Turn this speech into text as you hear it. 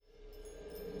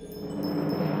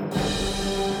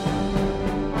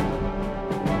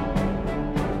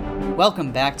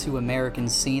Welcome back to American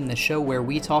Scene, the show where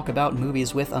we talk about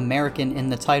movies with American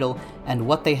in the title and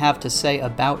what they have to say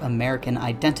about American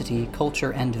identity,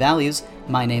 culture, and values.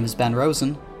 My name is Ben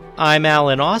Rosen. I'm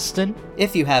Alan Austin.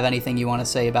 If you have anything you want to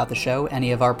say about the show,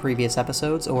 any of our previous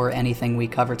episodes, or anything we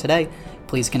cover today,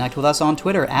 please connect with us on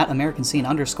Twitter at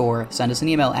AmericanScene_. Send us an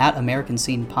email at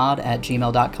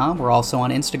AmericanScenePod@gmail.com. We're also on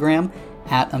Instagram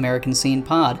at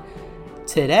AmericanScenePod.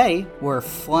 Today, we're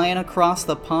flying across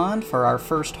the pond for our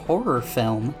first horror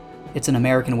film. It's An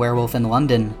American Werewolf in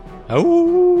London.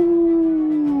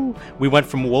 Oh, we went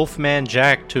from Wolfman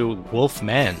Jack to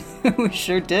Wolfman. We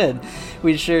sure did.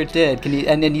 We sure did.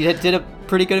 And then you did a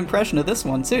pretty good impression of this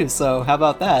one too. So how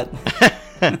about that?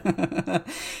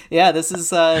 Yeah, this is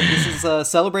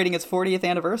celebrating its 40th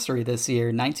anniversary this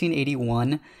year,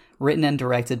 1981. Written and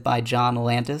directed by John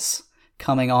Landis.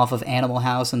 Coming off of Animal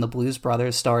House and the Blues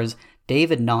Brothers, stars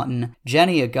David Naughton,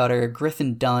 Jenny Agutter,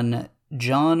 Griffin Dunne,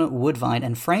 John Woodvine,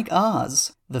 and Frank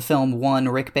Oz. The film won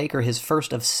Rick Baker his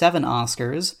first of 7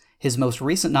 Oscars. His most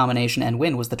recent nomination and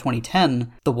win was the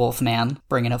 2010 The Wolfman,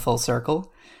 bringing it full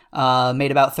circle.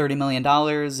 Made about $30 million,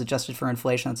 adjusted for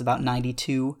inflation, that's about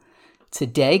 92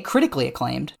 today. Critically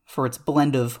acclaimed for its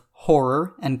blend of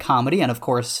horror and comedy, and of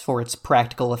course for its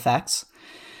practical effects.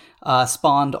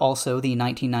 Spawned also the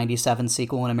 1997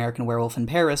 sequel, An American Werewolf in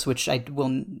Paris, which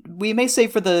we may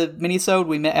save for the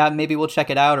minisode. Maybe we'll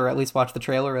check it out, or at least watch the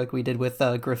trailer like we did with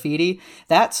Graffiti.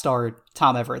 That starred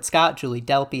Tom Everett Scott, Julie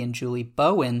Delpy, and Julie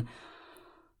Bowen.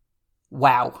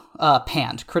 Wow.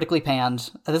 Panned. Critically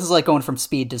panned. This is like going from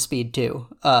Speed to Speed 2.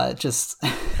 Just...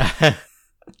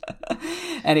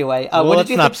 Anyway, let's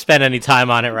not spend any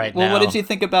time on it now. Well, what did you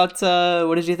think about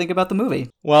the movie?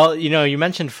 Well, you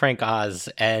mentioned Frank Oz,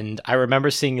 and I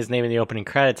remember seeing his name in the opening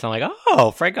credits, and I'm like,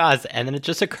 oh, Frank Oz, and then it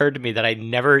just occurred to me that I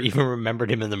never even remembered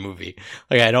him in the movie.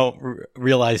 Like, I don't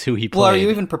realize who he played. Well, are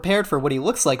you even prepared for what he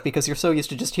looks like, because you're so used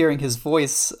to just hearing his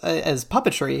voice as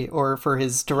puppetry or for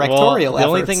his directorial efforts?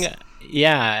 Only thing,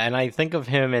 yeah, and I think of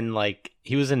him in, like,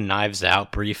 he was in Knives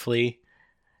Out briefly,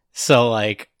 so,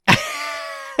 like...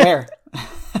 Where? I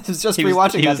was just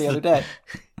rewatching that the other day.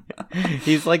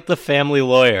 He's like the family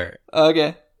lawyer.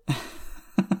 Okay.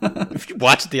 If you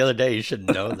watched it the other day, you should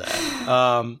know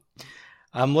that.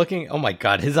 I'm looking. Oh my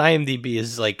god, his IMDb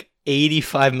is like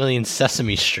 85 million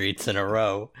Sesame Streets in a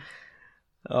row.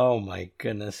 Oh my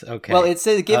goodness. Okay. Well, it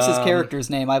gives his character's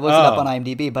name. I looked it up on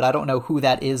IMDb, but I don't know who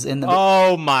that is in the movie.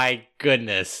 Oh my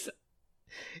goodness.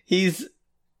 He's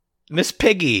Miss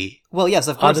Piggy. Well, yes,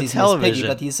 of course he's Miss Piggy,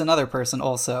 but he's another person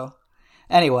also.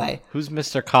 Anyway, who's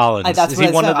Mr. Collins? Is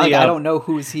he one of the? I don't know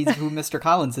who Mr.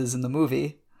 Collins is in the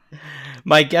movie.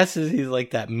 My guess is he's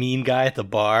like that mean guy at the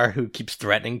bar who keeps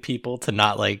threatening people to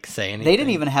not like say anything. They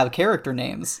didn't even have character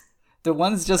names. The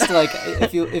one's just like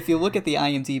if you look at the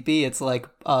IMDb, it's like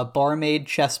barmaid,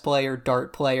 chess player,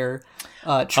 dart player,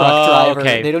 truck driver.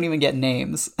 Okay. They don't even get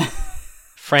names.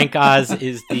 Frank Oz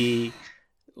is the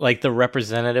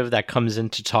representative that comes in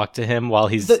to talk to him while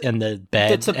he's in the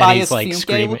bed. The Tobias and he's, like, Funke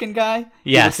screaming. Looking guy?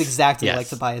 Yes. He looks exactly like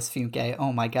Tobias Funke.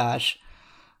 Oh my gosh.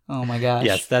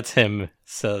 Yes, that's him.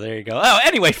 So there you go. Oh,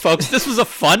 anyway, folks, this was a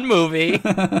fun movie.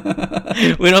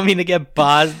 We don't mean to get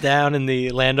bogged down in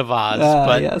the land of Oz.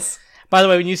 But yes. By the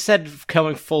way, when you said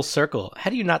coming full circle,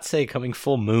 how do you not say coming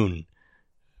full moon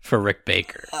for Rick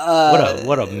Baker? What a missed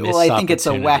Well, I think opportunity. it's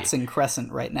a waxing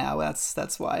crescent right now.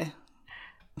 That's why.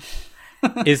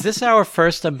 Is this our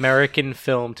first American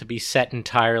film to be set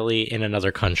entirely in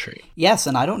another country? Yes,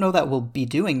 and I don't know that we'll be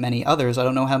doing many others. I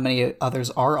don't know how many others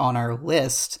are on our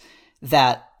list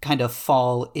that kind of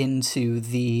fall into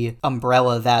the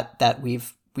umbrella that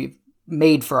we've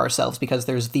made for ourselves, because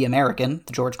there's The American,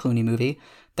 the George Clooney movie,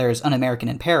 there's An American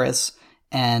in Paris,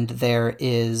 and there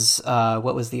is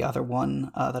what was the other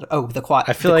one? The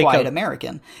Quiet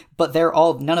American. But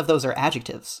none of those are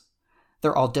adjectives.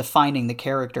 They're all defining the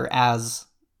character as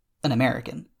an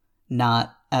American,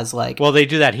 not as like... Well, they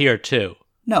do that here, too.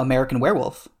 No, American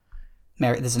werewolf.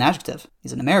 There's an adjective.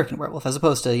 He's an American werewolf, as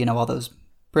opposed to, all those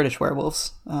British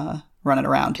werewolves running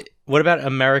around. What about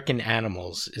American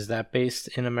Animals? Is that based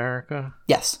in America?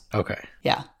 Yes. Okay.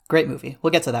 Yeah, great movie.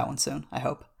 We'll get to that one soon, I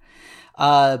hope.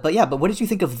 But what did you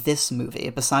think of this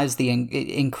movie, besides the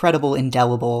incredible,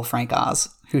 indelible Frank Oz,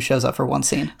 who shows up for one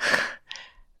scene?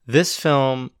 This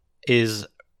film...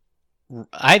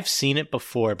 I've seen it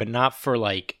before, but not for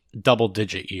like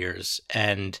double-digit years,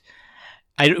 and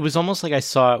it was almost like I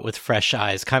saw it with fresh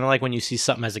eyes, kind of like when you see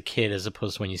something as a kid as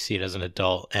opposed to when you see it as an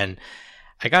adult. And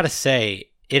I gotta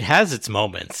say, it has its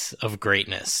moments of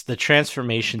greatness. The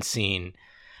transformation scene,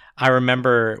 I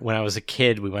remember when I was a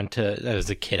kid, I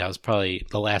was probably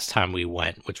the last time we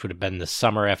went, which would have been the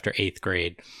summer after 8th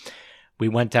grade. we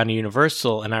went down to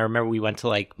Universal, and I remember we went to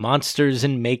like Monsters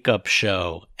and Makeup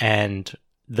Show, and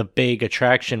the big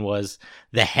attraction was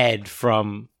the head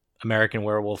from American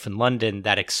Werewolf in London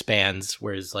that expands,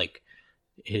 whereas like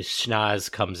his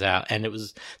schnoz comes out, and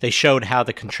they showed how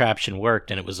the contraption worked,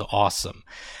 and it was awesome.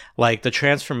 Like the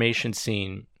transformation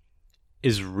scene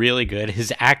is really good.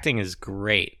 His acting is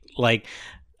great. Like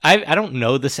I don't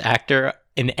know this actor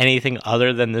in anything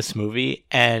other than this movie,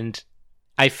 and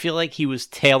I feel like he was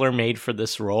tailor-made for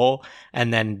this role,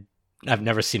 and then I've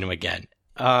never seen him again.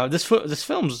 This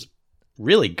film's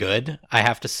really good, I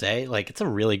have to say. Like, it's a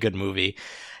really good movie.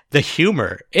 The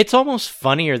humor, it's almost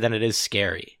funnier than it is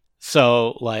scary.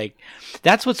 So, like,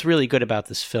 that's what's really good about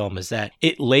this film, is that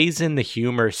it lays in the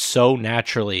humor so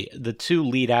naturally. The two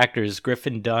lead actors,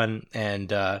 Griffin Dunne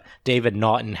and David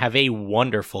Naughton, have a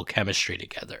wonderful chemistry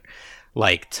together.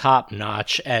 Like, top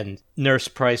notch. And Nurse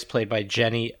Price, played by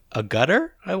Jenny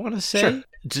Agutter, I want to say. Sure.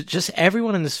 Just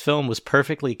everyone in this film was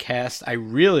perfectly cast. I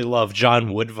really love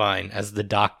John Woodvine as the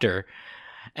doctor.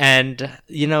 And,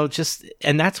 you know,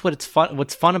 and that's what's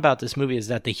fun about this movie, is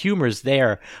that the humor's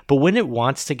there, but when it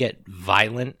wants to get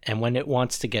violent and when it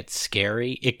wants to get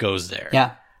scary, it goes there.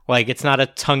 Yeah. Like, it's not a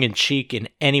tongue-in-cheek in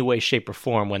any way, shape, or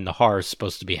form when the horror is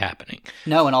supposed to be happening.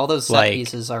 No, and all those set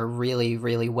pieces are really,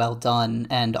 really well done.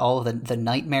 And all of the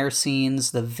nightmare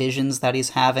scenes, the visions that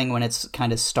he's having when it's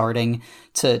kind of starting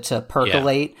to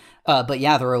percolate. Yeah. But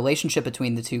yeah, the relationship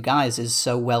between the two guys is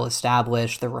so well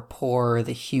established. The rapport,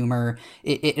 the humor,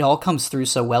 it all comes through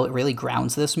so well. It really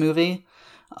grounds this movie.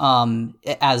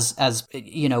 As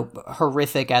you know,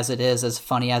 horrific as it is, as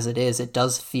funny as it is, it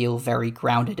does feel very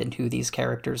grounded in who these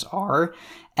characters are,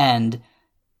 and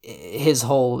his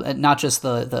whole, not just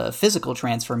the physical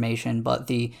transformation, but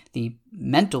the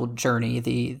mental journey,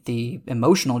 the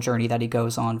emotional journey that he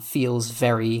goes on feels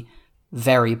very,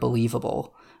 very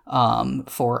believable,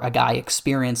 for a guy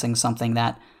experiencing something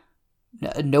that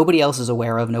nobody else is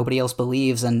aware of, nobody else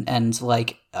believes, and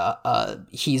like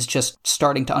he's just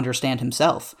starting to understand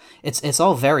himself. It's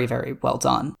all very, very well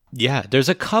done. Yeah, there's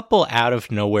a couple out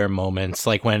of nowhere moments,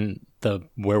 like when the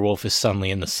werewolf is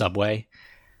suddenly in the subway.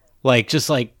 Like, just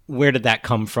like, where did that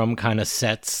come from kind of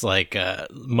sets, like,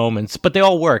 moments. But they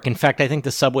all work. In fact, I think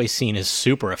the subway scene is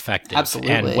super effective.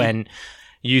 Absolutely. And when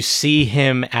you see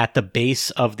him at the base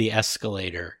of the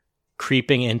escalator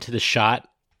creeping into the shot,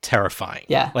 terrifying.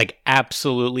 Yeah. Like,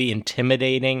 absolutely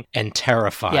intimidating and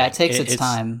terrifying. Yeah, it takes its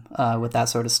time with that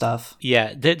sort of stuff.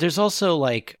 Yeah, there's also,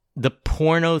 like, the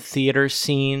porno theater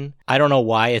scene. I don't know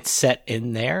why it's set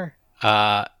in there,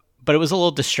 but it was a little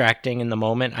distracting in the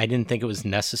moment. I didn't think it was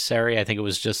necessary. I think it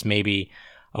was just maybe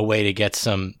a way to get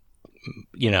some,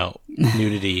 you know,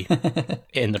 nudity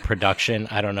in the production.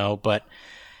 I don't know. But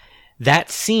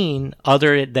that scene,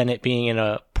 other than it being in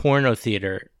a porno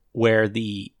theater where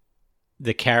the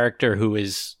character who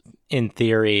is, in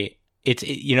theory,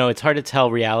 it's hard to tell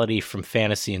reality from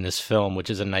fantasy in this film, which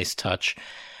is a nice touch.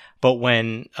 But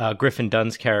when Griffin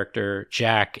Dunne's character,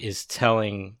 Jack, is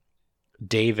telling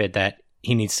David that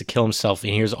he needs to kill himself,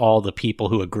 and here's all the people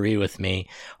who agree with me,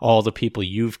 all the people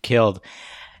you've killed.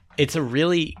 It's a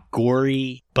really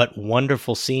gory but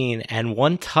wonderful scene. And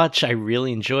one touch I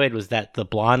really enjoyed was that the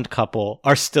blonde couple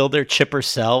are still their chipper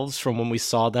selves from when we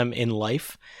saw them in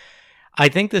life. I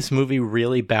think this movie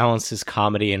really balances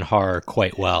comedy and horror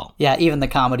quite well. Yeah, even the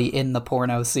comedy in the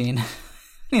porno scene.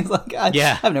 He's like, I've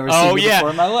never seen you before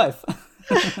in my life.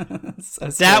 So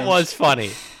that was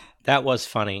funny. That was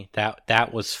funny.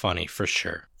 That was funny for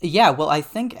sure. Yeah, well, I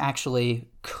think actually,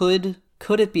 could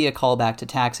it be a callback to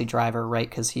Taxi Driver, right?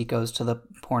 Because he goes to the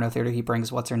porno theater, he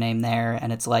brings what's her name there,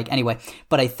 and it's like, anyway.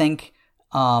 But I think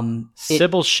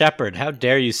Sybil Shepherd. How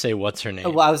dare you say what's her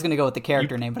name? Well, I was going to go with the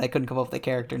character name, but I couldn't come up with the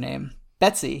character name.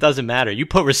 Betsy. Doesn't matter. You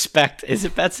put respect. Is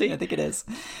it Betsy? I think it is.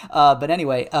 But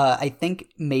anyway, I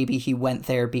think maybe he went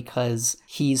there because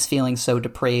he's feeling so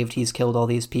depraved. He's killed all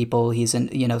these people. He's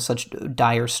in, such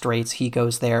dire straits. He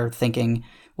goes there thinking,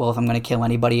 well, if I'm going to kill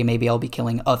anybody, maybe I'll be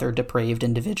killing other depraved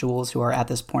individuals who are at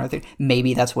this point.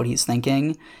 Maybe that's what he's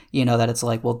thinking, that it's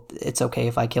like, well, it's okay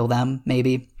if I kill them,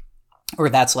 maybe. Or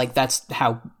that's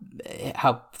how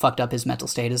fucked up his mental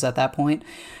state is at that point.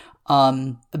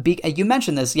 You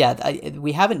mentioned this,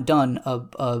 we haven't done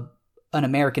an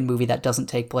American movie that doesn't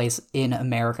take place in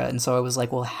America, and so I was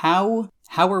like, well, how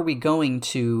are we going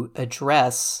to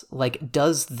address, like,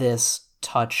 does this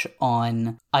touch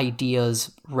on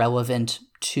ideas relevant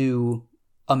to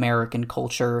American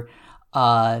culture?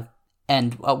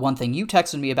 And one thing you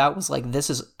texted me about was like, this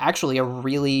is actually a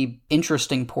really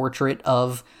interesting portrait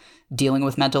of dealing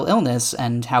with mental illness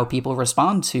and how people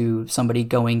respond to somebody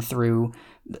going through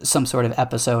some sort of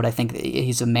episode. I think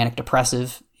he's a manic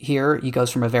depressive, here. He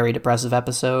goes from a very depressive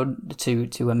episode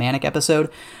to a manic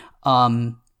episode.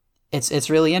 It's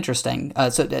really interesting.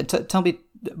 So tell me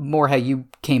more how you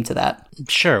came to that.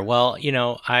 Sure. Well,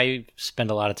 I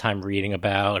spend a lot of time reading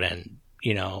about and,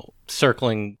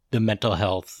 circling the mental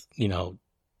health,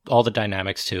 all the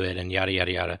dynamics to it and yada,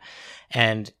 yada, yada.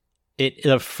 And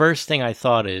the first thing I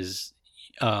thought is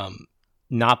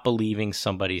not believing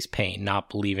somebody's pain, not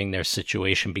believing their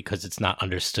situation because it's not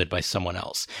understood by someone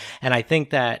else. And I think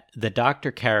that the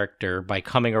doctor character, by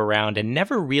coming around and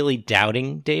never really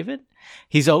doubting David,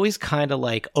 he's always kind of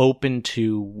like open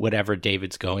to whatever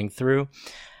David's going through.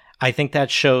 I think that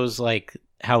shows like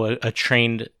how a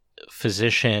trained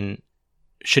physician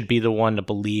should be the one to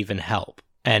believe and help.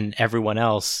 And everyone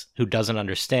else who doesn't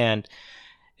understand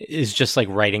is just like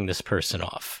writing this person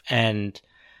off. And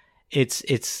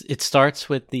it starts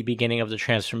with the beginning of the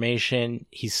transformation.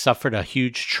 He suffered a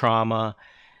huge trauma.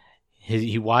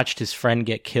 He watched his friend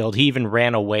get killed. He even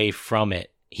ran away from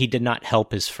it. He did not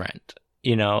help his friend.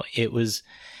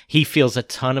 He feels a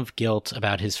ton of guilt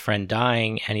about his friend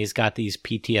dying, and he's got these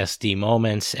PTSD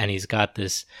moments, and he's got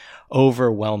this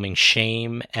overwhelming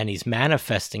shame, and he's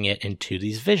manifesting it into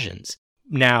these visions.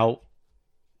 Now,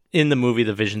 in the movie,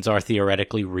 the visions are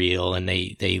theoretically real, and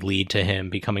they lead to him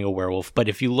becoming a werewolf. But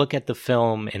if you look at the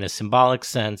film in a symbolic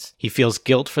sense, he feels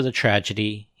guilt for the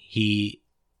tragedy. He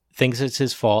thinks it's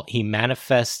his fault. He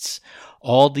manifests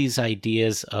all these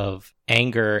ideas of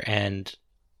anger and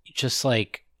just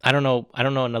like, I don't know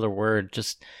another word,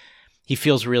 just he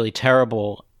feels really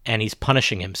terrible and he's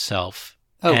punishing himself.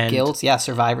 Oh, and guilt. Yeah.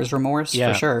 Survivor's remorse,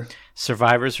 for sure.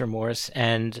 Survivor's remorse.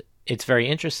 And it's very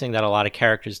interesting that a lot of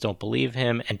characters don't believe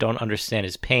him and don't understand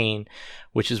his pain,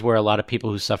 which is where a lot of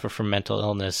people who suffer from mental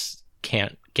illness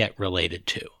can't get related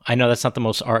to. I know that's not the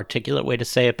most articulate way to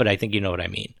say it, but I think you know what I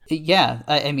mean. Yeah.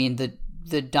 I mean,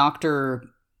 the doctor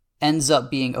ends up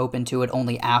being open to it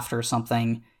only after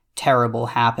something terrible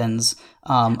happens.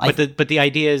 But the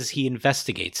idea is he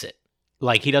investigates it.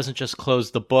 Like, he doesn't just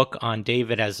close the book on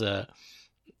David as a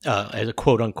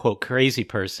quote unquote crazy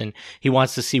person. He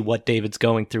wants to see what David's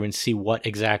going through and see what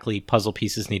exactly puzzle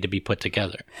pieces need to be put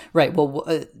together. Right. Well,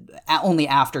 only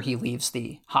after he leaves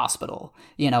the hospital,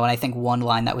 and I think one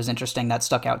line that was interesting that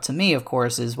stuck out to me, of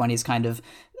course, is when he's kind of,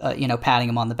 patting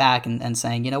him on the back and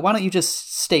saying, why don't you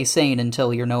just stay sane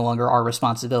until you're no longer our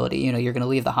responsibility? You're going to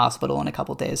leave the hospital in a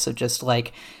couple days. So just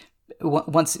like,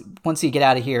 once you get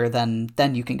out of here, then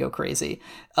you can go crazy.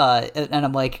 And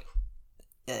I'm like,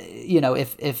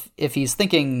 if he's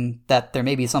thinking that there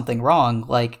may be something wrong,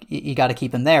 like you got to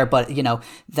keep him there. But,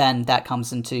 then that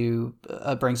comes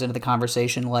brings into the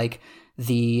conversation, like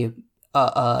the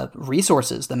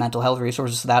resources, the mental health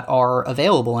resources that are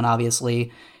available. And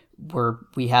obviously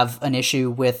we have an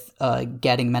issue with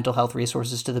getting mental health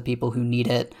resources to the people who need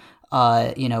it,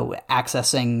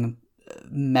 accessing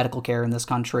medical care in this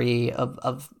country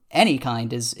of any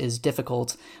kind is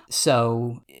difficult.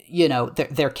 So,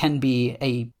 there can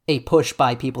be a push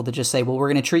by people to just say, well,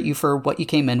 we're going to treat you for what you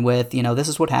came in with. This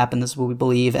is what happened. This is what we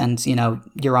believe. And,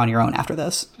 you're on your own after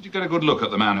this. Did you get a good look at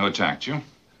the man who attacked you?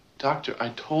 Doctor, I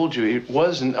told you it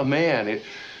wasn't a man.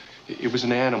 It was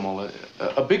an animal,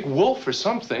 a big wolf or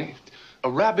something, a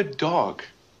rabid dog.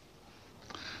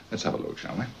 Let's have a look,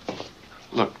 shall we?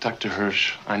 Look, Dr.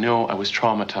 Hirsch, I know I was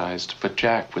traumatized, but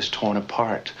Jack was torn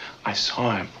apart. I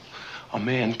saw him. A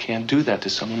man can't do that to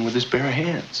someone with his bare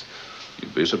hands.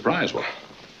 You'd be surprised what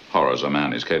horrors a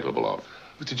man is capable of.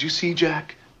 But did you see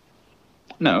Jack?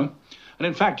 No. And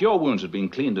in fact, your wounds had been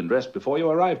cleaned and dressed before you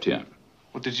arrived here.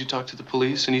 Well, did you talk to the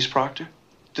police in East Proctor?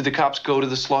 Did the cops go to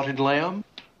the slaughtered lamb?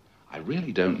 I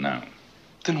really don't know.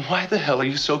 Then why the hell are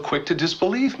you so quick to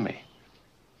disbelieve me?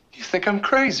 You think I'm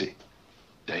crazy?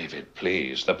 David,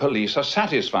 please. The police are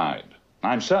satisfied.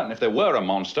 I'm certain if there were a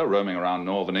monster roaming around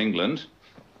northern England,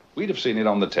 we'd have seen it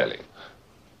on the telly.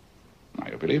 Now,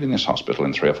 you'll be leaving this hospital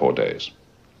in 3 or 4 days.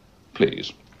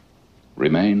 Please,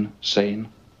 remain sane.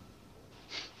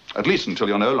 At least until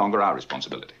you're no longer our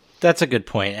responsibility. That's a good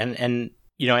point. And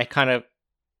I kind of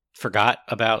forgot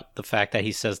about the fact that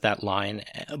he says that line.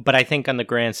 But I think on the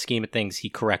grand scheme of things, he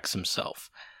corrects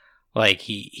himself. Like,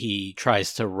 he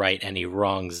tries to right any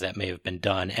wrongs that may have been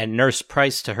done. And Nurse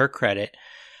Price, to her credit,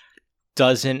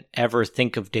 doesn't ever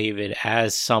think of David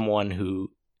as someone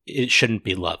who it shouldn't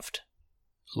be loved.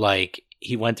 Like,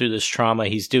 he went through this trauma,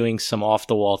 he's doing some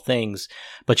off-the-wall things,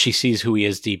 but she sees who he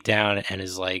is deep down and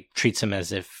is like, treats him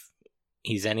as if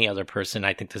he's any other person.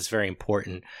 I think that's very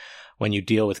important when you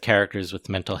deal with characters with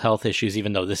mental health issues,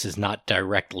 even though this is not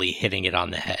directly hitting it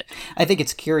on the head. I think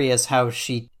it's curious how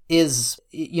she is,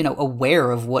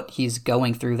 aware of what he's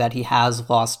going through, that he has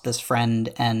lost this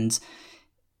friend and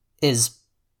is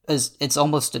it's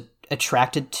almost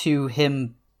attracted to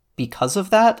him because of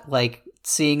that, like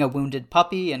seeing a wounded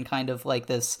puppy and kind of like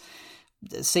this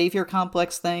savior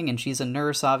complex thing. And she's a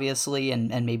nurse, obviously,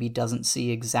 and maybe doesn't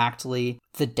see exactly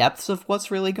the depths of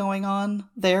what's really going on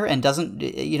there, and doesn't,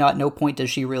 at no point does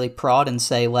she really prod and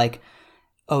say like,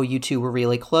 oh, you two were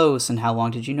really close, and how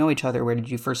long did you know each other? Where did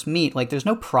you first meet? Like, there's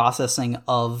no processing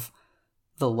of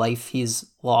the life he's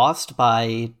lost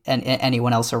by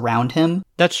anyone else around him.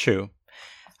 That's true.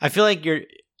 I feel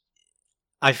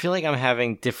like I'm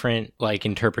having different like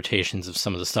interpretations of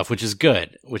some of the stuff, which is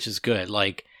good.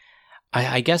 Like,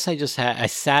 I guess I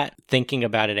sat thinking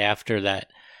about it after that.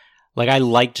 Like, I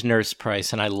liked Nurse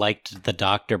Price and I liked the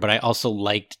doctor, but I also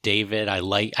liked David. I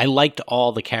liked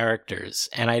all the characters,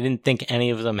 and I didn't think any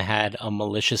of them had a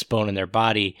malicious bone in their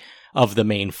body of the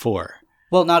main four.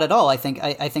 Well, not at all. I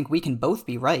think we can both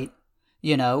be right.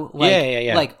 Like,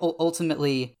 yeah. Like,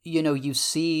 ultimately, you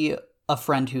see a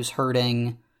friend who's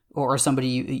hurting, or somebody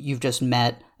you've just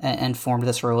met and formed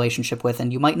this relationship with,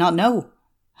 and you might not know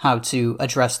how to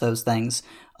address those things.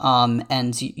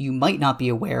 And you might not be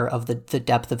aware of the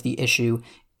depth of the issue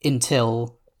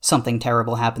until something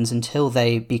terrible happens, until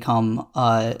they become,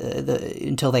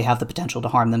 until they have the potential to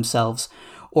harm themselves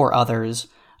or others.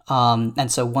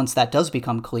 And so once that does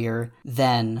become clear,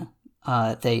 then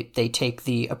they take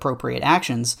the appropriate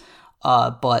actions.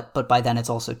 But by then it's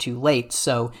also too late.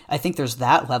 So I think there's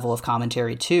that level of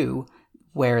commentary too,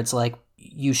 where it's like,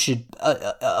 you should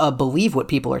believe what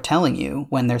people are telling you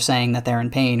when they're saying that they're in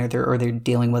pain or they're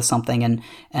dealing with something,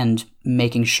 and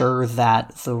making sure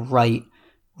that the right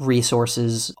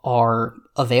resources are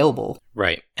available.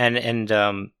 Right. And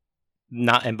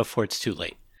before it's too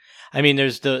late. I mean,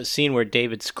 there's the scene where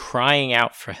David's crying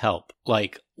out for help,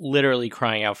 like literally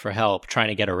crying out for help, trying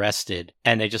to get arrested,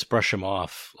 and they just brush him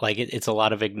off. Like, it's a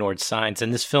lot of ignored signs.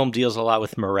 And this film deals a lot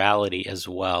with morality as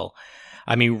well.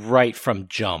 I mean, right from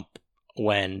jump,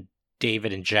 when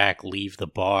David and Jack leave the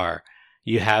bar,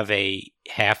 you have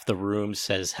half the room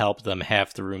says help them,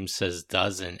 half the room says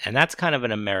doesn't. And that's kind of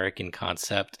an American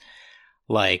concept.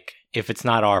 Like, if it's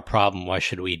not our problem, why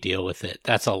should we deal with it?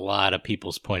 That's a lot of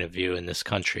people's point of view in this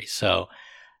country. So,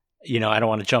 I don't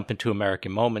want to jump into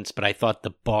American moments, but I thought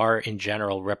the bar in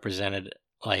general represented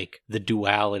like the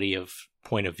duality of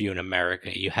point of view in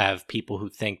America. You have people who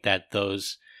think that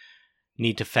those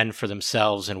need to fend for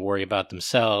themselves and worry about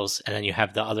themselves, and then you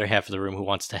have the other half of the room who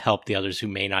wants to help the others who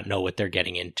may not know what they're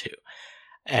getting into.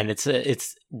 And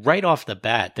it's right off the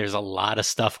bat, there's a lot of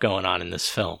stuff going on in this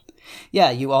film. Yeah,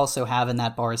 you also have in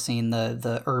that bar scene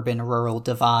the urban-rural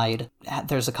divide.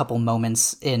 There's a couple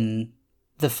moments in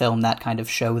the film that kind of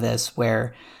show this,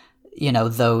 where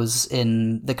those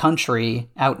in the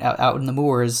country, out in the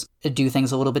moors, do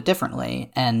things a little bit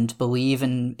differently and believe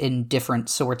in different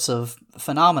sorts of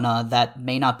phenomena that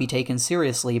may not be taken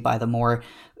seriously by the more,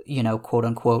 quote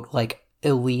unquote, like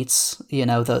elites,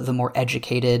 the more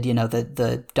educated,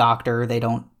 the doctor. They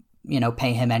don't,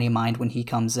 pay him any mind when he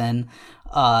comes in.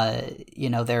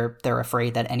 They're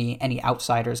afraid that any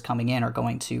outsiders coming in are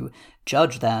going to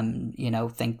judge them,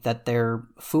 think that they're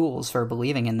fools for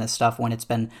believing in this stuff when it's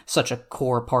been such a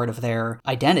core part of their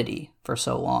identity for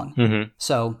so long. Mm-hmm.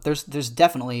 So there's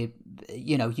definitely,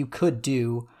 you could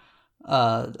do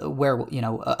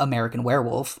American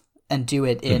Werewolf and do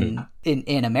it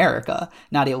in America,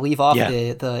 not leave off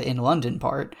the in London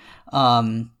part,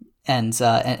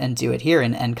 and do it here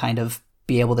and kind of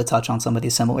be able to touch on some of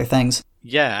these similar things.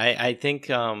 Yeah, I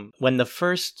think when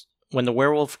the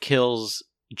werewolf kills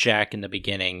Jack in the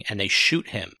beginning and they shoot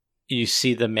him, you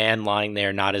see the man lying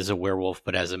there not as a werewolf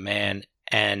but as a man,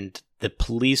 and the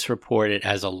police report it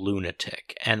as a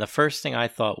lunatic. And the first thing I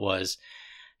thought was,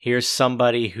 here's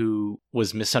somebody who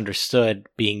was misunderstood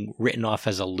being written off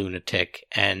as a lunatic.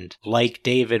 And like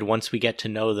David, once we get to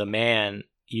know the man,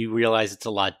 you realize it's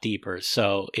a lot deeper.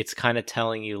 So it's kind of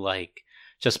telling you, like,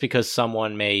 just because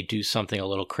someone may do something a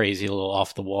little crazy, a little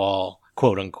off the wall,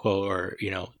 quote unquote, or,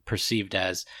 perceived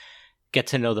as, get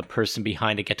to know the person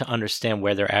behind it, get to understand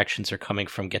where their actions are coming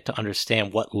from, get to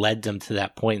understand what led them to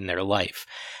that point in their life.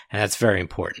 And that's very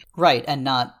important. Right. And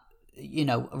not,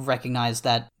 recognize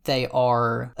that they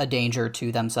are a danger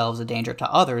to themselves, a danger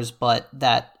to others, but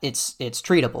that it's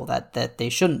treatable, that they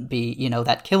shouldn't be,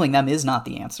 that killing them is not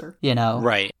the answer,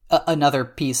 Right. Another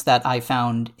piece that I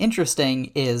found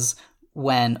interesting is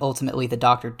when ultimately the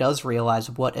doctor does realize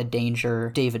what a danger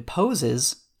David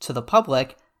poses to the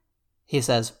public, he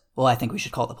says, well, I think we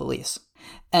should call the police.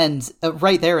 And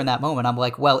right there in that moment, I'm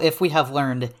like, well, if we have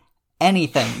learned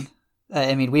anything,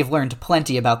 we've learned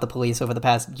plenty about the police over the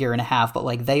past year and a half, but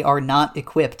like, they are not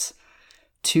equipped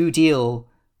to deal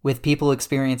with people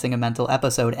experiencing a mental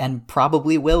episode and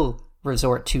probably will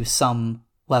resort to some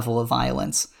level of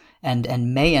violence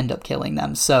and may end up killing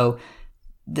them. So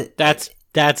that's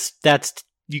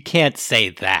you can't say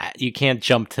that. You can't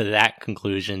jump to that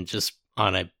conclusion just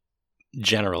on a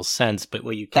general sense, but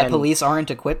what you can... That police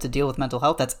aren't equipped to deal with mental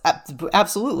health, that's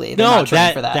absolutely... They're not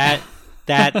trained for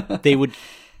that they would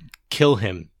kill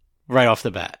him right off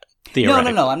the bat.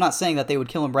 No, I'm not saying that they would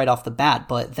kill him right off the bat,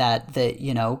 but that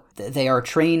they are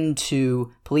trained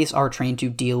to... Police are trained to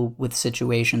deal with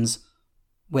situations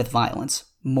with violence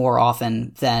more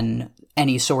often than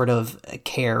any sort of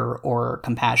care or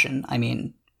compassion. I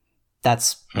mean,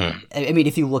 that's... I mean,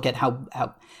 if you look at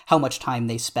how much time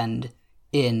they spend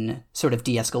in sort of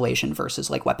de-escalation versus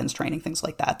like weapons training, things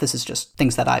like that. This is just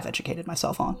things that I've educated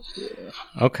myself on.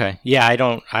 Okay. Yeah, I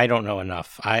don't know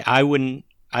enough. I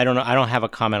don't know. I don't have a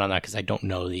comment on that because I don't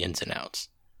know the ins and outs.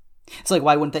 It's like,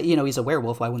 why wouldn't they, he's a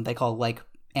werewolf. Why wouldn't they call like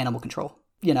animal control?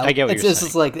 I get what you're saying.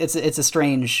 It's like, it's a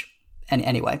strange, and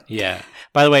anyway. Yeah.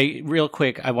 By the way, real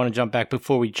quick, I want to jump back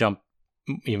before we jump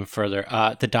even further.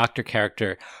 The doctor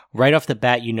character, right off the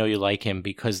bat, you like him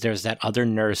because there's that other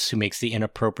nurse who makes the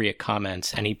inappropriate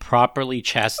comments and he properly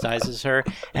chastises her.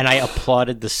 And I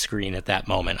applauded the screen at that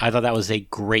moment. I thought that was a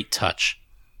great touch.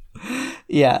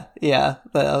 Yeah. That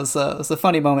was a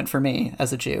funny moment for me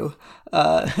as a Jew.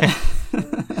 But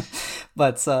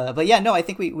yeah, no, I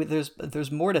think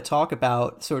there's more to talk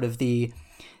about sort of the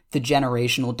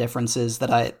generational differences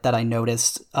that I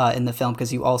noticed in the film,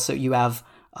 because you have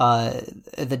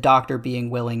the doctor being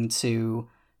willing to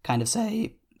kind of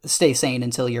say, stay sane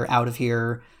until you're out of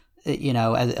here,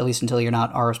 at least until you're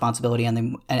not our responsibility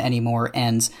anymore.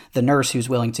 And the nurse who's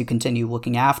willing to continue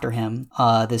looking after him,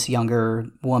 this younger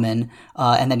woman.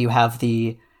 And then you have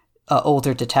the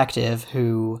older detective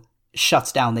who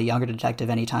shuts down the younger detective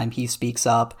anytime he speaks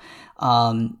up.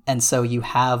 And so you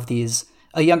have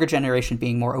a younger generation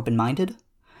being more open-minded,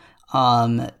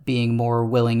 being more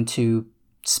willing to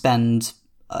spend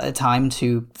time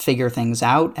to figure things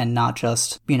out and not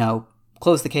just,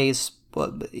 close the case,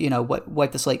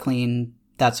 wipe the slate clean,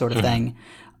 that sort of thing.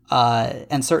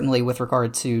 And certainly with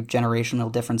regard to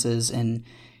generational differences in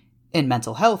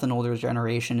mental health, an older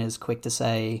generation is quick to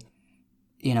say,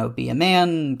 be a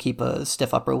man, keep a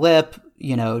stiff upper lip,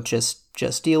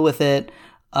 just deal with it.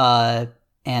 And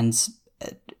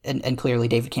clearly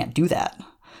David can't do that.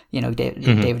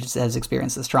 David has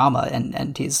experienced this trauma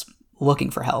and he's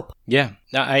looking for help. Yeah.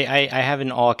 Now, I have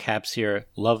in all caps here,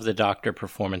 love the doctor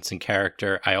performance and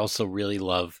character. I also really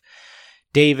love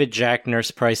David, Jack,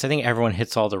 Nurse Price. I think everyone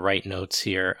hits all the right notes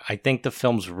here. I think the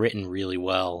film's written really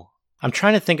well. I'm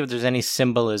trying to think if there's any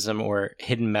symbolism or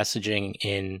hidden messaging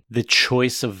in the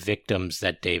choice of victims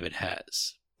that David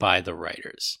has by the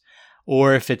writers.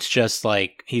 Or if it's just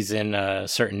like he's in a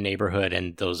certain neighborhood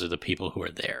and those are the people who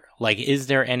are there. Like, is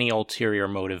there any ulterior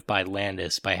motive by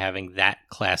Landis by having that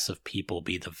class of people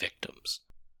be the victims?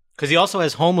 Because he also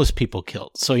has homeless people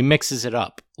killed, so he mixes it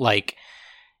up. Like,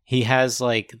 he has,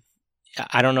 like,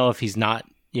 I don't know if he's not,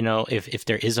 if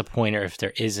there is a point or if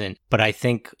there isn't, but I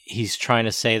think he's trying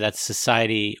to say that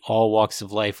society, all walks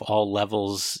of life, all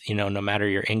levels, no matter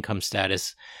your income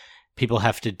status, people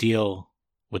have to deal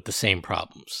with the same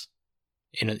problems.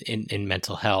 In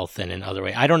mental health and in other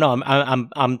ways. I don't know.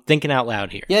 I'm thinking out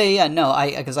loud here. Yeah. No,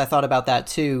 because I thought about that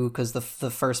too. Because the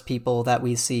first people that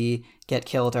we see get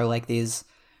killed are like these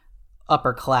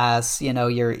upper class,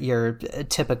 your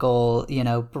typical,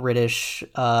 British,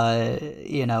 couple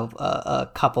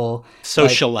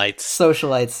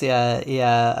socialites.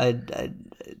 Yeah.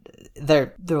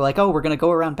 They're like, oh, we're gonna go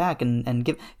around back and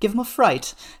give them a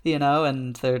fright,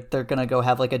 and they're gonna go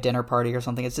have like a dinner party or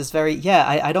something. It's just very,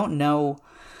 I don't know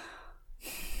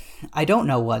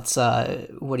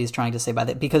what he's trying to say by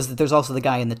that, because there's also the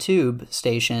guy in the tube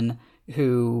station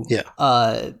who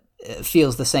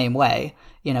feels the same way.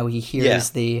 He hears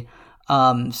the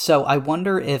so I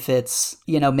wonder if it's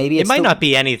maybe it might not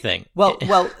be anything. Well,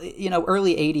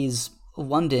 early 80s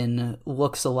London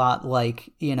looks a lot like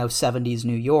 70s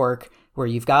New York, where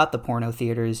you've got the porno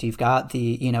theaters, you've got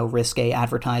the risque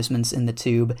advertisements in the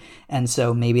tube, and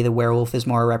so maybe the werewolf is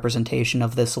more a representation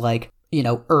of this like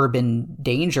urban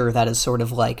danger that is sort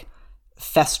of like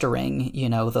festering.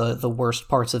 The worst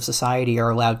parts of society are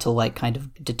allowed to like kind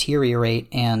of deteriorate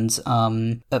and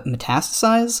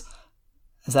metastasize.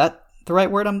 Is that the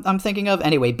right word I'm thinking of?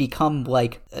 Anyway, become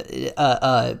like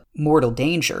a mortal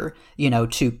danger,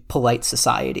 to polite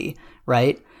society,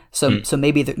 right? So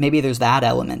maybe there's that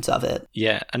element of it.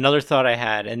 Yeah, another thought I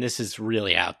had, and this is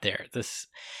really out there. This,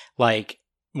 like,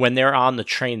 when they're on the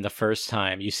train the first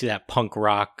time, you see that punk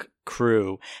rock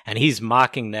crew, and he's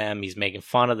mocking them, he's making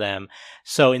fun of them.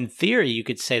 So in theory, you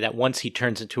could say that once he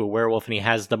turns into a werewolf and he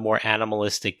has the more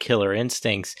animalistic killer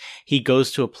instincts, he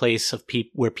goes to a place of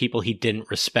where people he didn't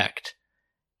respect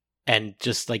and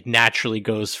just like naturally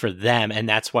goes for them. And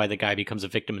that's why the guy becomes a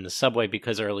victim in the subway,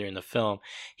 because earlier in the film,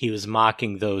 he was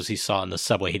mocking those he saw in the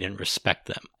subway. He didn't respect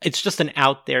them. It's just an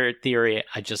out there theory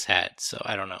I just had, so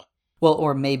I don't know. Well,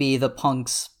 or maybe the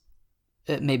punks,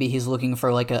 maybe he's looking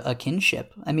for like a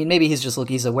kinship. I mean, maybe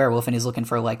he's a werewolf and he's looking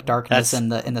for like darkness in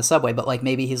the subway, but like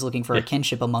maybe he's looking for a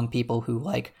kinship among people who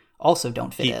like also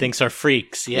don't fit in. He thinks are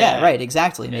freaks. Yeah, right,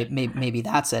 exactly. Yeah. Maybe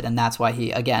that's it, and that's why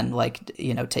he again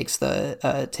takes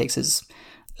his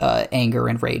anger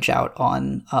and rage out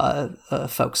on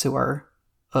folks who are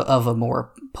of a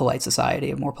more polite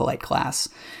society, a more polite class.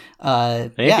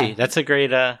 Maybe that's a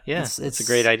great it's a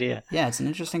great idea. Yeah, it's an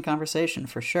interesting conversation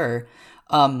for sure.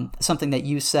 Something that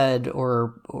you said,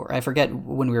 or I forget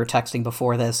when we were texting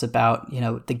before this about,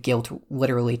 the guilt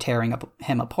literally tearing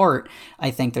him apart.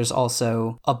 I think there's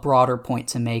also a broader point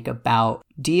to make about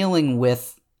dealing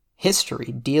with history,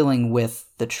 dealing with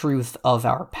the truth of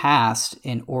our past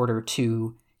in order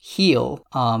to heal.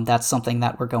 That's something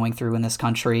that we're going through in this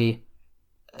country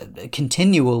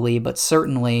continually, but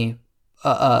certainly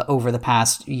over the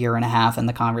past year and a half, and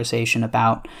the conversation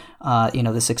about, the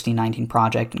 1619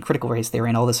 Project and critical race theory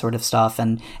and all this sort of stuff,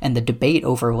 and the debate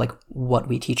over like what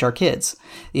we teach our kids,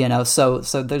 so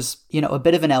there's, a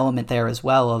bit of an element there as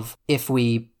well of, if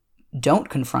we don't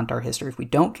confront our history, if we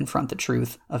don't confront the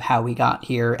truth of how we got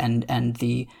here and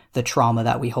the trauma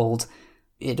that we hold,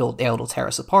 it'll tear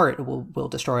us apart. We'll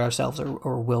destroy ourselves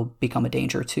or we'll become a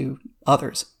danger to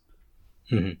others.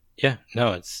 Mm-hmm. Yeah,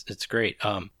 no, it's great.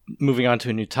 Moving on to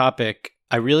a new topic,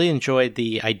 I really enjoyed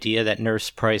the idea that Nurse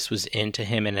Price was into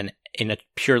him in a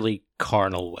purely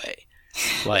carnal way.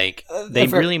 Like they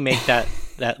really make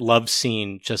that love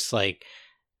scene just like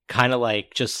kind of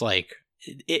like just like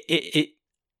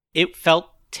it felt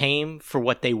tame for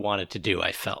what they wanted to do.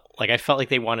 I felt like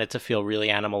they wanted to feel really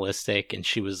animalistic, and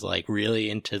she was like really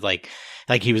into like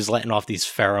he was letting off these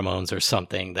pheromones or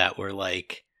something that were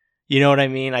like. You know what I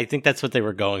mean? I think that's what they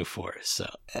were going for. So,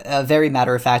 very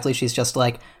matter-of-factly, she's just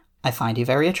like, I find you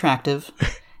very attractive,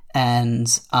 and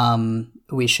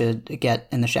we should get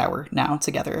in the shower now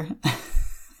together.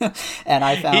 And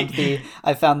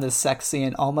I found this sex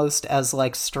scene almost as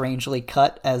like strangely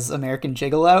cut as American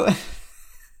Gigolo.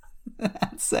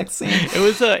 That sex scene.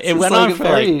 It went on for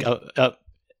like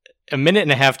a minute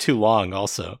and a half too long.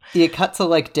 Also, you cut to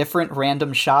like different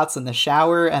random shots in the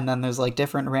shower, and then there's like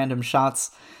different random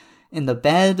shots in the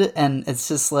bed, and it's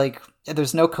just like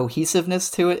there's no cohesiveness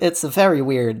to it. It's a very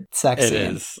weird sex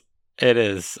scene. It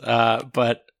is.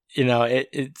 But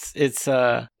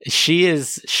she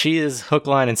is hook,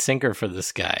 line, and sinker for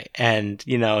this guy, and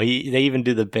they even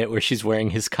do the bit where she's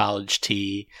wearing his college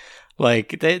tee.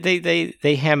 Like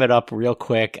they ham it up real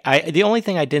quick. The only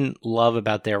thing I didn't love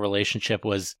about their relationship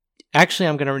was. Actually,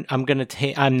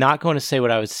 I'm not going to say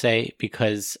what I would say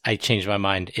because I changed my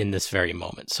mind in this very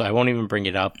moment. So I won't even bring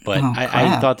it up, but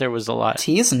I thought there was a lot.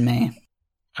 Teasing me.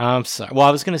 I'm sorry. Well,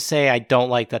 I was going to say I don't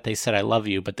like that they said I love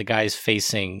you, but the guy's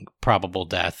facing probable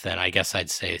death, and I guess I'd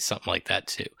say something like that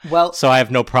too. Well, so I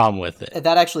have no problem with it.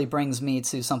 That actually brings me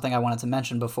to something I wanted to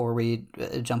mention before we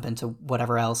jump into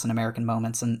whatever else in American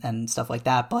Moments and stuff like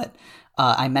that. But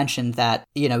I mentioned that,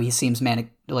 he seems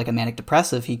like a manic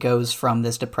depressive. He goes from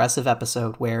this depressive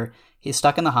episode where he's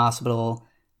stuck in the hospital,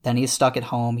 then he's stuck at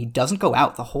home. He doesn't go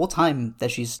out the whole time that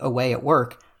she's away at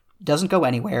work, doesn't go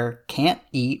anywhere, can't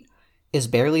eat, is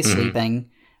barely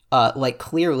sleeping, like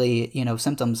clearly,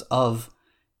 symptoms of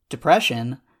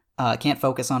depression, can't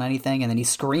focus on anything. And then he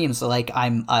screams like,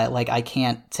 I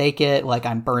can't take it. Like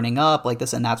I'm burning up like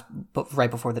this. And that's right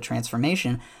before the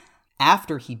transformation.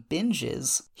 After he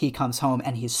binges, he comes home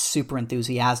and he's super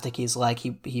enthusiastic. He's like,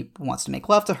 he wants to make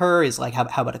love to her. He's like,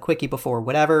 how about a quickie before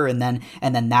whatever? And then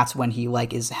that's when he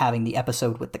like is having the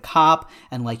episode with the cop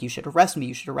and like, you should arrest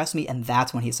me. And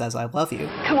that's when he says, I love you.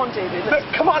 Come on, David.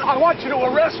 Come on, I want you to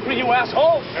arrest me, you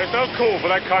asshole. There's no cool for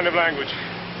that kind of language.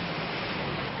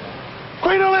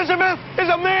 Queen Elizabeth is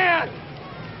a man.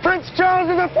 Prince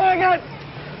Charles is a faggot.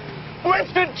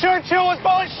 Winston Churchill was full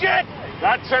of shit.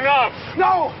 That's enough.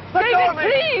 No, let David, go of me.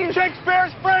 please.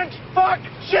 Shakespeare's French. Fuck,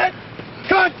 shit,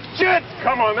 cut, shit.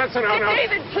 Come on, that's enough.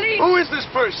 David, please. Who is this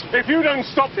person? If you don't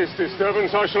stop this disturbance,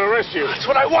 I shall arrest you. That's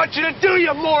what I want you to do,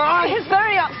 you moron. He's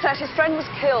very upset. His friend was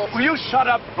killed. Will you shut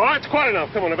up? All right, it's quite enough.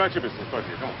 Come on, about your business, both of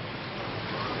you. Come on.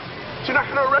 You're not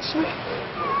going to arrest me?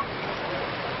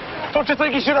 Don't you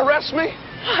think you should arrest me?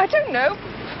 I don't know.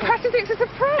 Perhaps he thinks it's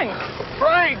a prank.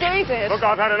 Frank! David. Look,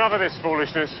 I've had enough of this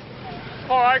foolishness.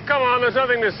 All right, come on. There's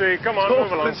nothing to see. Come on,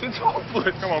 move along. It's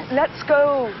hopeless. Come on. Let's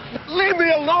go. Leave me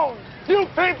alone. You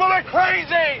people are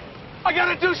crazy. I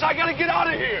gotta get out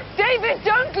of here. David,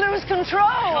 don't lose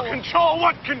control. Control?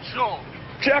 What control?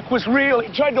 Jack was real.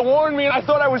 He tried to warn me, and I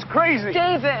thought I was crazy.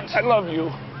 David. I love you.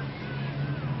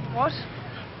 What?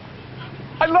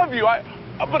 I love you.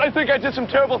 But I think I did some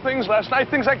terrible things last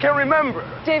night, things I can't remember.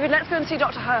 David, let's go and see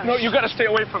Dr. Hirsch. No, you gotta stay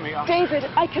away from me. David,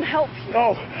 I can help you.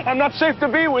 No, I'm not safe to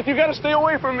be with. You gotta stay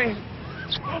away from me.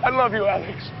 I love you,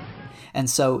 Alex. And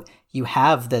so you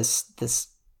have these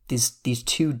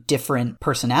two different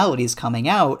personalities coming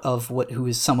out of who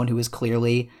is someone who is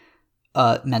clearly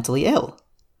mentally ill.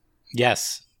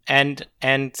 Yes, and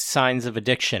signs of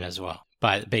addiction as well,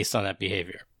 based on that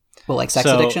behavior. Well, like sex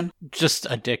addiction? Just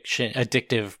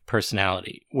addictive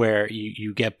personality, where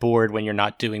you get bored when you're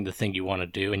not doing the thing you want to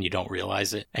do and you don't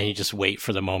realize it, and you just wait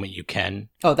for the moment you can.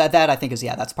 Oh, that I think is,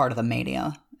 that's part of the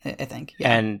mania, I think.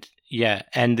 Yeah.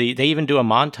 And they even do a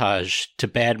montage to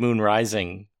Bad Moon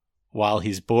Rising while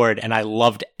he's bored, and I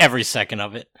loved every second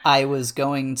of it. I was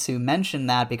going to mention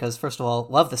that because, first of all,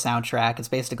 love the soundtrack. It's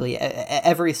basically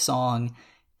every song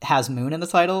has Moon in the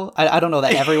title. I don't know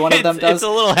that every one of them does. It's a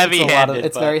little heavy-handed.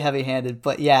 It's very heavy-handed,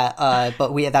 but yeah.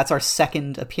 But that's our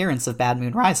second appearance of Bad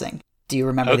Moon Rising. Do you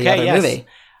remember the other movie?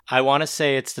 I want to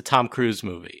say it's the Tom Cruise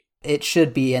movie. It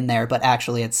should be in there, but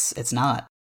actually, it's not.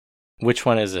 Which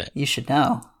one is it? You should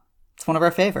know. It's one of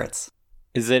our favorites.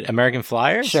 Is it American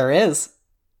Flyers? Sure is.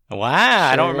 Wow,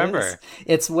 I don't remember. Is.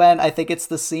 It's when I think it's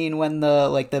the scene when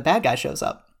the bad guy shows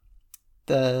up.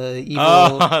 The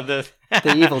evil,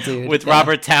 the evil dude with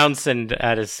Robert Townsend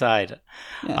at his side.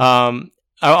 Yeah.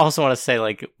 I also want to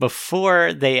say,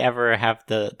 before they ever have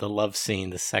the love scene,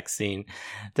 the sex scene,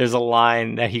 there's a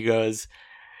line that he goes,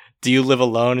 "Do you live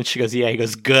alone?" And she goes, "Yeah." He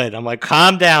goes, "Good." I'm like,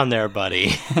 "Calm down there,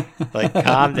 buddy."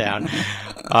 Calm down.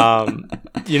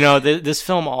 This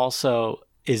film also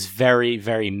is very,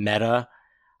 very meta.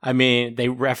 I mean, they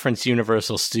reference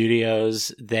Universal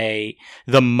Studios. The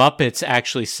Muppets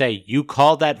actually say, "You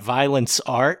call that violence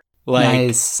art?"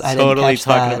 Nice. I totally didn't catch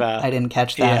talking that. about. I didn't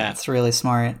catch that. Yeah. It's really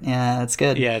smart. Yeah, that's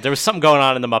good. Yeah, there was something going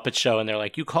on in the Muppet Show, and they're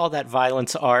like, "You call that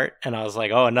violence art?" And I was like,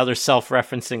 "Oh, another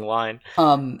self-referencing line."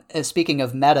 Speaking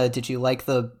of meta, did you like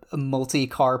the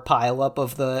multi-car pileup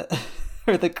of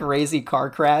or the crazy car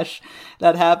crash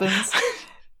that happens?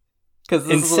 Because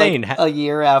this insane. is a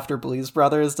year after Blues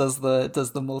Brothers does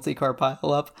the multi-car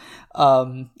pileup.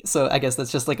 So I guess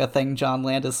that's just a thing John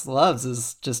Landis loves,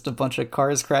 is just a bunch of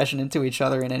cars crashing into each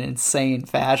other in an insane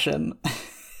fashion.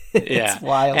 It's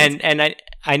wild. And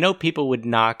I know people would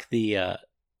knock the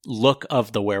look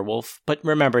of the werewolf, but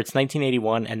remember, it's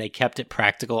 1981 and they kept it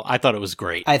practical. I thought it was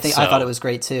great. I thought it was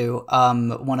great too.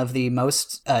 One of the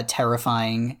most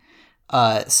terrifying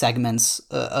segments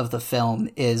of the film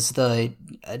is the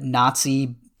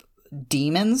Nazi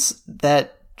demons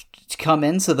that come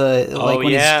into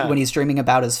when he's dreaming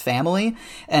about his family.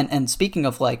 And speaking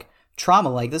of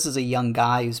trauma, this is a young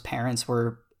guy whose parents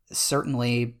were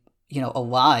certainly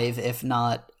alive, if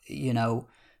not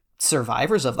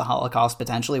survivors of the Holocaust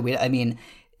potentially.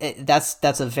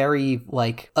 That's a very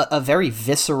a very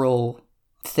visceral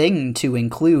thing to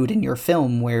include in your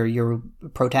film, where your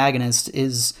protagonist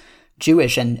is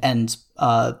Jewish and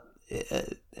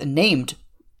named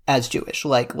as Jewish.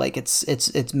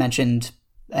 It's mentioned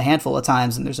a handful of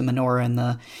times, and there's a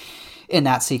menorah in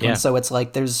that sequence. Yeah. So it's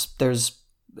there's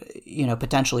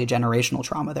potentially generational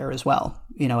trauma there as well.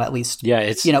 At least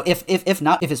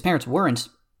if his parents weren't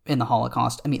in the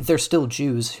Holocaust, they're still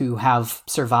Jews who have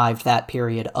survived that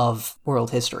period of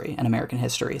world history and American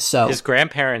history. So his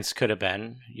grandparents could have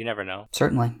been. You never know.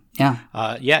 Certainly, yeah.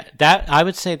 That I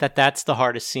would say that's the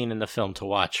hardest scene in the film to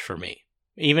watch for me.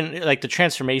 Even the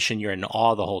transformation, you're in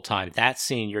awe the whole time. That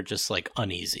scene, you're just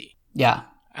uneasy. Yeah.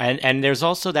 And there's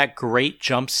also that great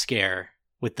jump scare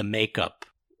with the makeup,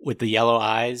 with the yellow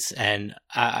eyes, and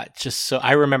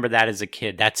I remember that as a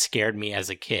kid. That scared me as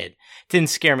a kid. Didn't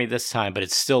scare me this time, but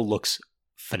it still looks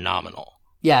phenomenal.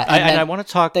 Yeah, and I want to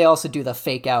talk. They also do the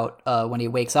fake out when he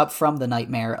wakes up from the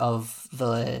nightmare of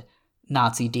the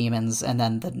Nazi demons, and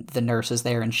then the nurse is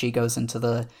there, and she goes into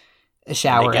the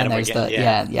shower, and there's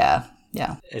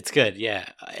yeah. It's good, yeah.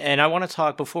 And I want to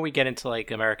talk, before we get into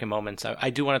American moments, I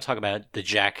do want to talk about the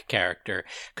Jack character,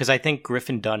 because I think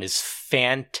Griffin Dunne is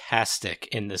fantastic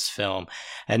in this film.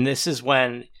 And this is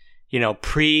when,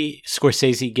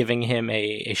 pre-Scorsese giving him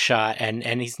a shot,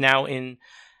 and he's now I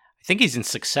think he's in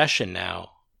Succession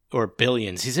now, or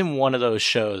Billions. He's in one of those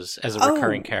shows as a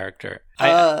recurring character.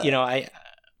 Goliath?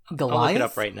 I'll look it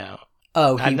up right now.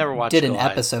 Oh, I've never watched did an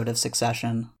Goliath. episode of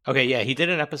Succession. Okay, yeah, he did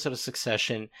an episode of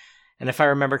Succession. And if I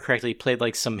remember correctly, he played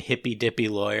like some hippy-dippy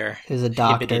lawyer. He was a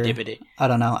doctor. Hippity-dippity. I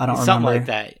don't know. I don't Something remember. like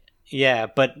that. Yeah,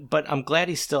 but I'm glad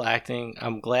he's still acting.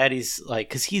 I'm glad he's like,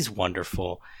 because he's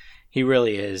wonderful. He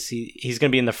really is. He's going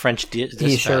to be in the French Dispatch.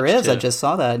 He sure is. Too. I just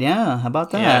saw that. Yeah, how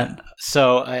about that? Yeah.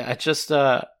 So I just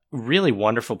really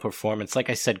wonderful performance. Like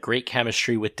I said, great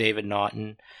chemistry with David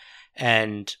Naughton,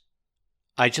 and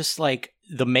I just like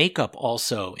the makeup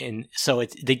also.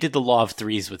 They did the law of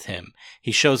threes with him.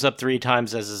 He shows up 3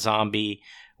 times as a zombie,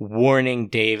 warning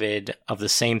David of the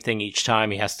same thing each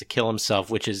time. He has to kill himself,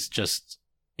 which is just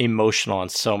emotional on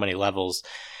so many levels.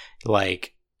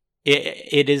 Like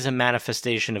it is a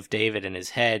manifestation of David in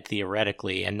his head,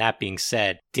 theoretically. And that being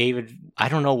said, David, I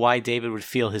don't know why David would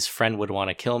feel his friend would want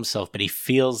to kill himself, but he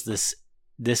feels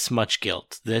this much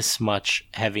guilt, this much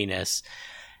heaviness.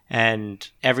 And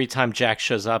every time Jack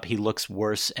shows up, he looks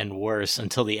worse and worse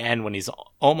until the end when he's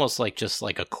almost like just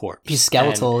like a corpse. He's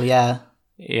skeletal, yeah.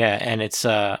 Yeah, and it's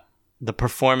the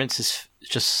performance is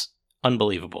just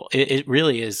unbelievable. It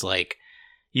really is like,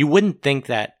 you wouldn't think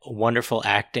that wonderful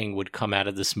acting would come out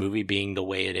of this movie being the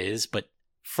way it is, but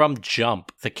from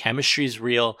jump, the chemistry is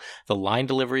real, the line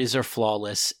deliveries are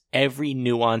flawless, every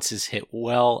nuance is hit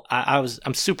well.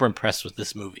 I'm super impressed with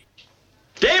this movie.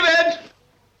 David!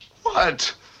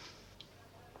 What?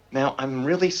 Now, I'm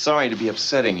really sorry to be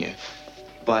upsetting you,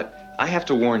 but I have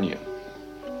to warn you.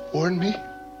 Warn me?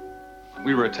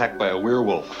 We were attacked by a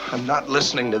werewolf. I'm not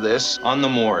listening to this. On the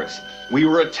moors, we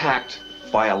were attacked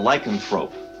by a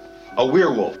lycanthrope, a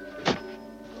werewolf.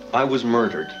 I was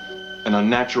murdered, an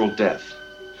unnatural death.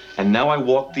 And now I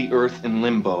walk the earth in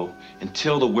limbo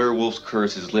until the werewolf's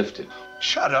curse is lifted.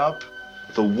 Shut up.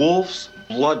 The wolf's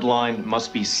bloodline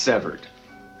must be severed.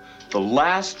 The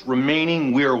last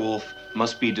remaining werewolf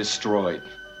must be destroyed.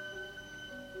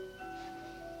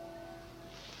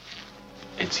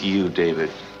 It's you, David.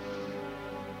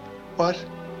 What?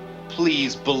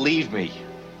 Please believe me.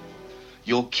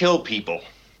 You'll kill people.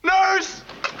 Nurse!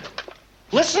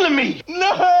 Listen to me!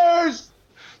 Nurse!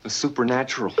 The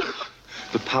supernatural,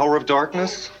 the power of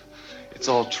darkness, it's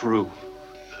all true.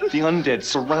 The undead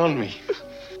surround me.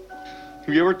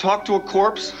 Have you ever talked to a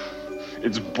corpse?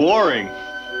 It's boring.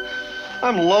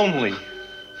 I'm lonely.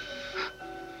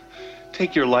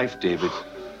 Take your life, David.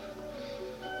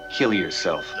 Kill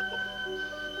yourself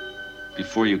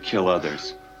before you kill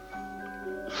others.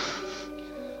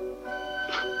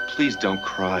 Please don't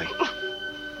cry.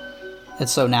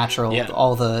 It's so natural. Yeah.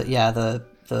 All the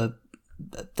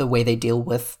way they deal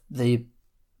with the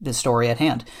story at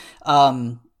hand.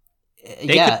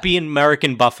 They could be in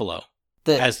American Buffalo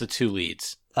as the 2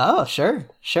 leads. Oh, sure.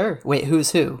 Wait,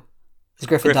 who's who? Is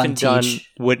Griffin Dunn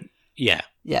teach? Would, yeah.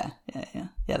 Yeah.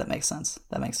 That makes sense.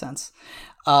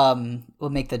 We'll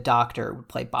make the doctor would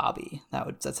play Bobby.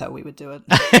 That's how we would do it.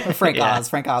 Frank Oz.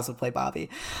 Frank Oz would play Bobby.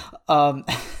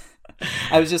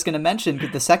 I was just going to mention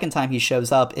the second time he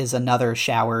shows up is another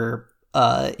shower,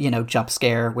 jump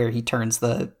scare where he turns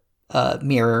the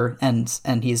mirror and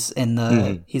he's in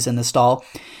the stall.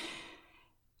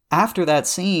 After that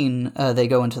scene, they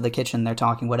go into the kitchen, they're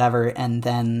talking whatever, and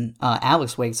then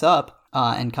Alex wakes up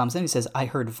and comes in. He says, "I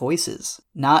heard voices.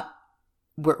 Not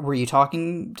were you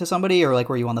talking to somebody or like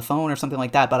were you on the phone or something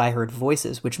like that? But I heard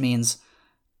voices," which means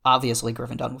obviously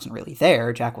Griffin Dunn wasn't really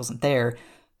there. Jack wasn't there.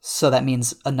 So that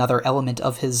means another element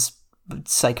of his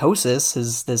psychosis,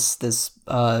 this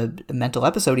mental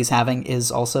episode he's having,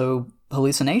 is also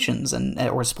hallucinations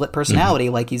or split personality.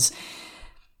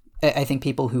 Mm-hmm. I think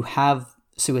people who have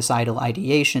suicidal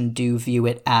ideation do view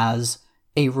it as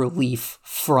a relief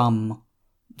from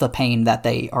the pain that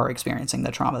they are experiencing,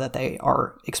 the trauma that they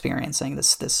are experiencing,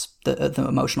 the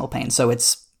emotional pain. So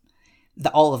it's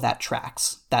all of that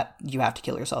tracks that you have to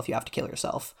kill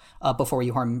yourself before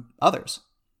you harm others.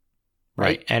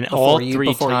 Right. And before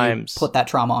three times you put that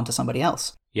trauma onto somebody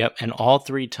else. Yep. And all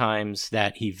 3 times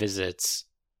that he visits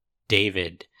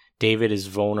David is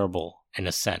vulnerable in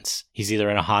a sense. He's either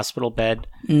in a hospital bed,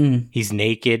 he's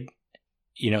naked,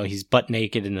 he's butt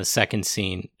naked in the second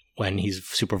scene when he's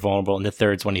super vulnerable, and the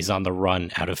third's when he's on the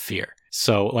run out of fear.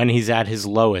 So when he's at his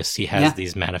lowest, he has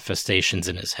these manifestations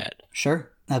in his head.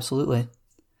 Sure. Absolutely.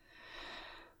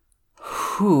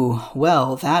 Whew.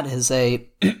 Well, that is a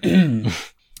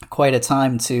quite a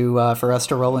time to for us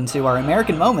to roll into our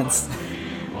American moments.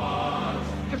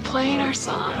 They're playing our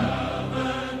song.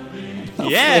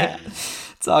 Yeah.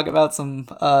 Talk about some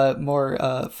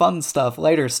more fun stuff,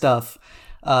 lighter stuff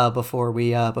before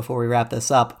we wrap this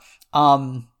up.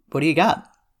 What do you got?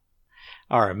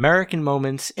 Our American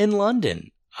moments in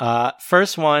London.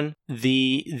 First one,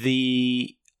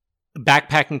 the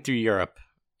backpacking through Europe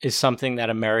is something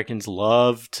that Americans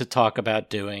love to talk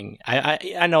about doing.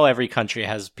 I know every country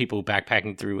has people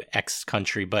backpacking through X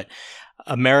country, but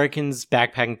Americans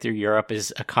backpacking through Europe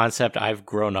is a concept I've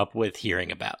grown up with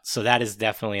hearing about. So that is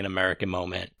definitely an American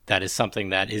moment. That is something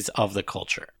that is of the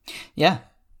culture. Yeah,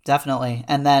 definitely.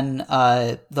 And then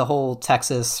the whole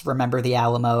Texas, remember the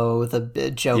Alamo, the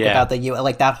joke about the U,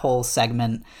 like that whole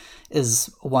segment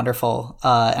is wonderful.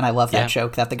 And I love that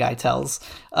joke that the guy tells.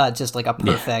 Just like a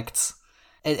perfect...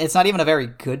 It's not even a very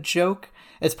good joke.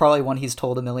 It's probably one he's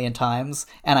told a million times,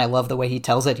 and I love the way he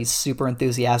tells it. He's super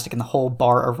enthusiastic, and the whole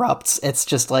bar erupts. It's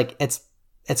just like it's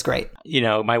great. You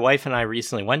know, my wife and I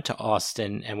recently went to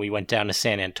Austin, and we went down to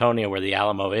San Antonio, where the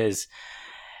Alamo is.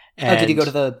 And did you go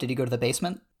to the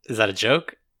basement? Is that a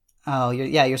joke? Oh,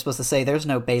 you're supposed to say there's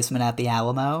no basement at the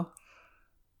Alamo.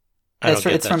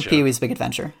 It's from joke. Pee-wee's Big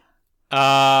Adventure.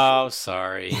 Oh,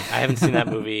 sorry, I haven't seen that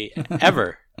movie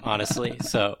ever, honestly.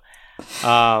 So.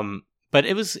 But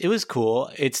it was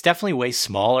cool. It's definitely way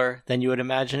smaller than you would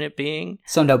imagine it being.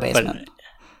 So no basement.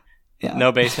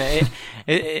 No basement.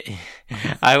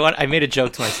 I made a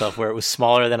joke to myself where it was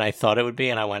smaller than I thought it would be,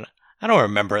 and I went, I don't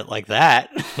remember it like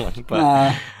that.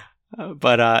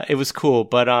 but it was cool.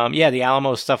 But the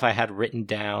Alamo stuff I had written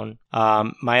down.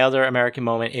 My other American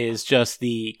moment is just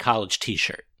the college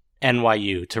T-shirt,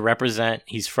 NYU, to represent.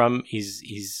 He's from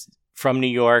New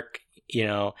York. You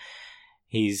know.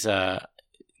 He's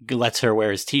lets her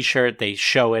wear his T-shirt. They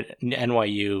show it,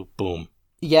 NYU, boom.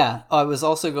 Yeah, I was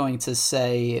also going to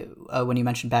say, when you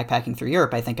mentioned backpacking through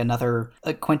Europe, I think another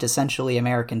quintessentially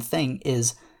American thing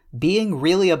is being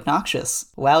really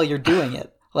obnoxious while you're doing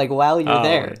it. Like, while you're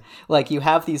there. Like, you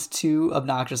have these two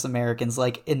obnoxious Americans,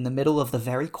 like, in the middle of the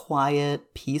very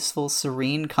quiet, peaceful,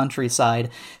 serene countryside,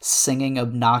 singing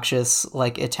obnoxious,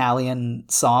 like, Italian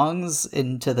songs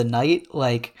into the night,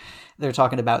 like... They're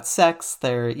talking about sex.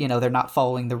 They're not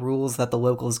following the rules that the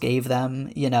locals gave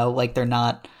them. Like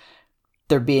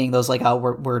they're being those like, oh,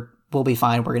 we'll be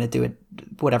fine. We're going to do it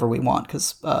whatever we want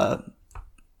because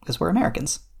we're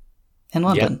Americans in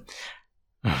London.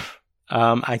 Yep.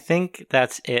 I think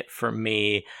that's it for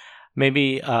me.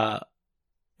 Maybe,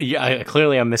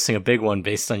 clearly I'm missing a big one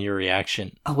based on your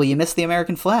reaction. Oh, well, you missed the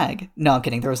American flag. No, I'm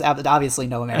kidding. There was obviously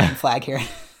no American flag here.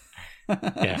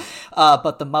 Yeah.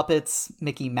 But the Muppets,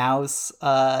 Mickey Mouse.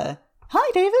 Hi,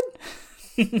 David.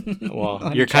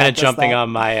 Well, you're kind of jumping on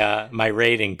my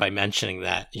rating by mentioning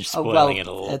that. You're spoiling it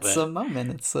a little bit. It's a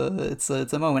moment. It's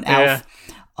a moment. Yeah.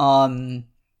 Alf.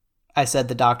 I said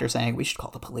the doctor saying we should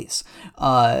call the police.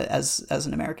 As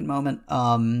an American moment.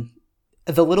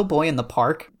 The little boy in the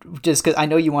park. Just because I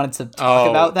know you wanted to talk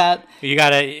about that. We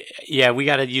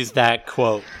gotta use that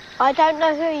quote. I don't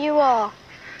know who you are.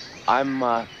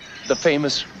 I'm the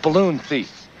famous balloon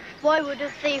thief. Why would a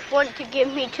thief want to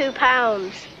give me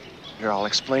 £2? Here, I'll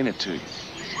explain it to you.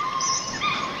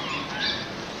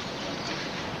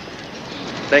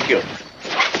 Thank you.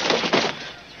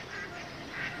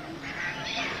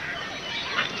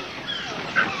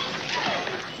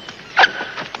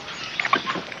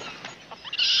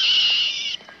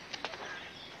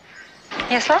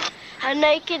 Yes, sir? A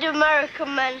naked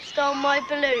American man stole my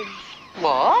balloons.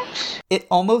 What? It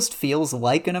almost feels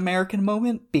like an American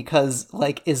moment because,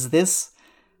 like, is this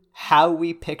how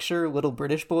we picture little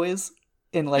British boys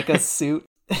in, like, a suit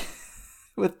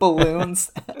with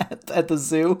balloons at the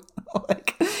zoo?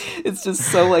 Like, it's just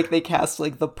so, like, they cast,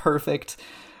 like, the perfect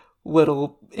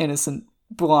little innocent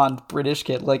blonde British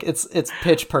kid. Like, it's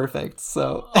pitch perfect,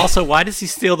 so... Also, why does he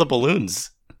steal the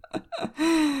balloons?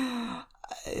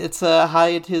 It's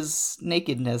hide his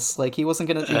nakedness. Like, he wasn't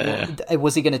gonna...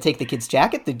 was he gonna take the kid's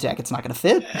jacket? The jacket's not gonna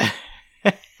fit.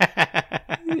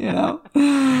 Oh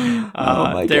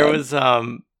my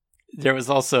God. There was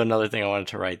also another thing I wanted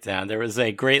to write down. There was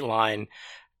a great line.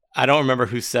 I don't remember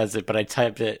who says it, but I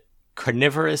typed it,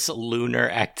 carnivorous lunar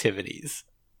activities,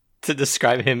 to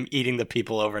describe him eating the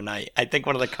people overnight. I think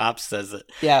one of the cops says it.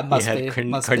 Yeah, it must he be.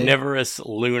 had carnivorous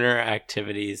lunar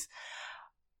activities.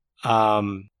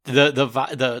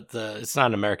 It's not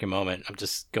an American moment. I'm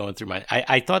just going through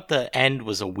I thought the end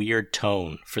was a weird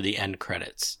tone for the end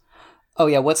credits. Oh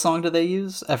yeah, what song did they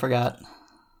use? I forgot.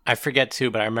 I forget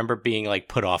too, but I remember being like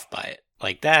put off by it.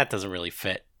 Like, that doesn't really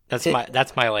fit. That's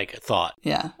my like thought.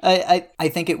 Yeah. I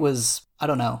think it was, I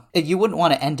don't know. You wouldn't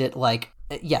want to end it like,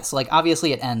 yes, like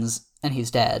obviously it ends and he's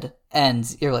dead.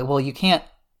 And you're like, well, you can't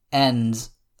end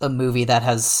a movie that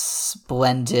has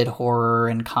splendid horror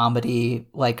and comedy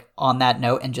like on that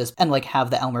note and like have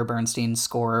the Elmer Bernstein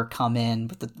score come in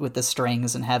with the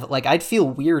strings and have it like, I'd feel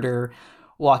weirder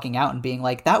walking out and being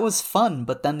like, that was fun,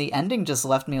 but then the ending just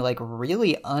left me like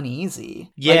really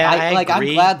uneasy. Yeah, I agree.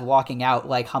 I'm glad walking out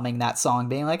like humming that song,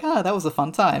 being like, that was a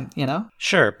fun time, you know?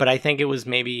 Sure, but I think it was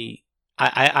maybe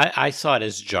I saw it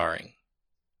as jarring.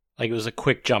 Like it was a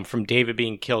quick jump from David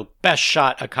being killed. Best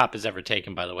shot a cop has ever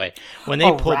taken, by the way. When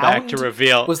they pull back to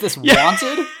reveal, was this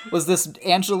Wanted? Was this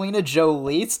Angelina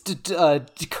Jolie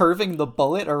curving the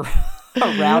bullet around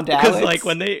Alex? Because like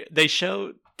when they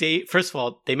show Dave, first of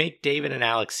all, they make David and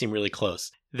Alex seem really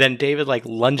close. Then David like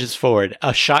lunges forward.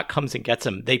 A shot comes and gets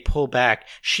him. They pull back.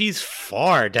 She's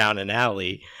far down an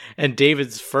alley, and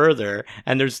David's further,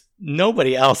 and there's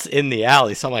nobody else in the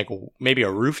alley. So I'm like, maybe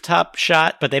a rooftop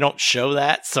shot, but they don't show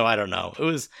that. So I don't know. It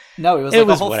was like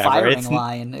a whole whatever. Firing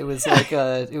line. It was like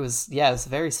it was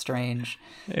very strange.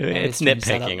 It's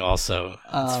nitpicking also.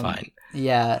 It's fine.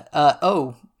 Yeah.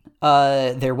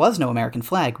 There was no American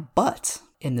flag, but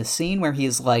in the scene where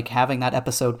he's like having that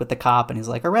episode with the cop and he's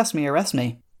like, arrest me,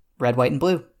 red, white, and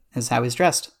blue is how he's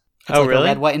dressed. It's like really? A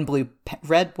red,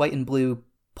 white, and blue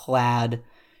plaid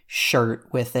shirt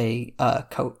with a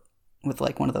coat with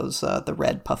like one of those, the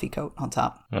red puffy coat on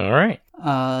top. All right.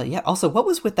 Yeah. Also, what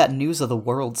was with that News of the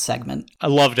World segment? I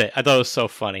loved it. I thought it was so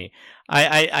funny.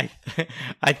 I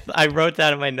wrote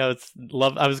that in my notes.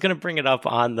 I was gonna bring it up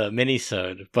on the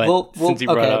minisode, but since you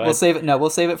brought it up, we'll save it. No, we'll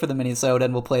save it for the minisode,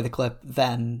 and we'll play the clip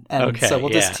then. And so we'll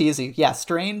just tease you. Yeah,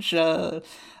 Strange.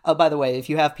 By the way, if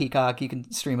you have Peacock, you can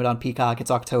stream it on Peacock.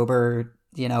 It's October.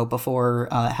 Before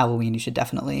Halloween, you should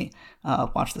definitely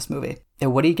watch this movie.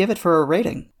 What do you give it for a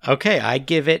rating? Okay, I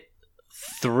give it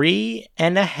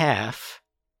 3.5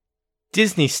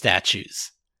 Disney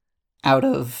statues. Out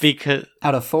of 4?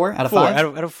 Out of 5?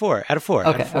 Out of 4.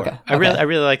 Okay. I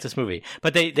really like this movie.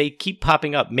 But they keep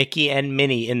popping up, Mickey and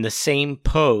Minnie in the same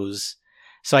pose.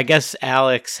 So I guess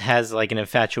Alex has like an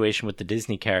infatuation with the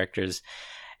Disney characters.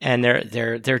 And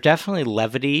they're definitely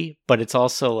levity, but it's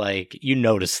also like you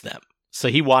notice them. So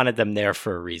he wanted them there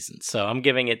for a reason. So I'm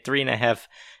giving it 3.5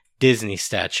 Disney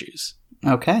statues.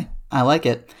 Okay. I like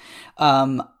it.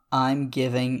 I'm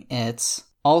giving it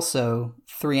also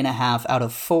 3.5 out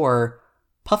of 4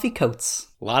 puffy coats.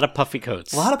 A lot of puffy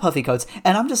coats.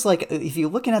 And I'm just like, if you're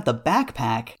looking at the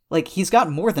backpack, like he's got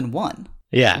more than one.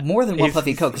 Yeah. More than one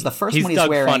puffy coat. Because the first one he's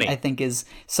wearing, funny. I think is...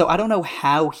 So I don't know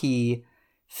how he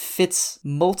fits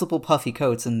multiple puffy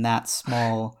coats in that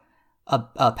small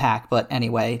a pack. But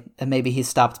anyway, maybe he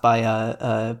stopped by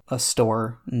a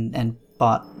store and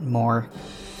bought more.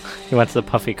 He went to the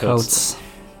puffy coats.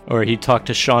 Or he talked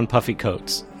to Sean Puffy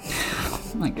Coats.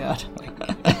 Oh my god.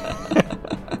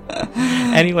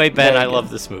 Anyway, Ben, I love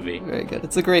this movie. Very good.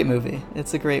 It's a great movie.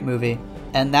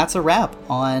 And that's a wrap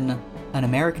on An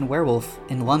American Werewolf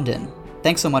in London.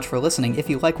 Thanks so much for listening. If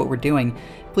you like what we're doing,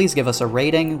 please give us a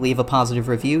rating, leave a positive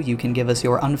review. You can give us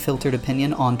your unfiltered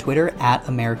opinion on Twitter at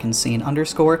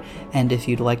 @AmericanScene_. And if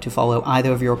you'd like to follow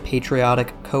either of your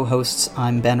patriotic co-hosts,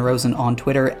 I'm Ben Rosen on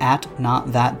Twitter at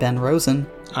NotThatBenRosen.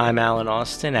 I'm Alan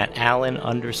Austin at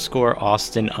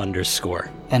Alan_Austin_.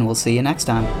 And we'll see you next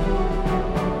time.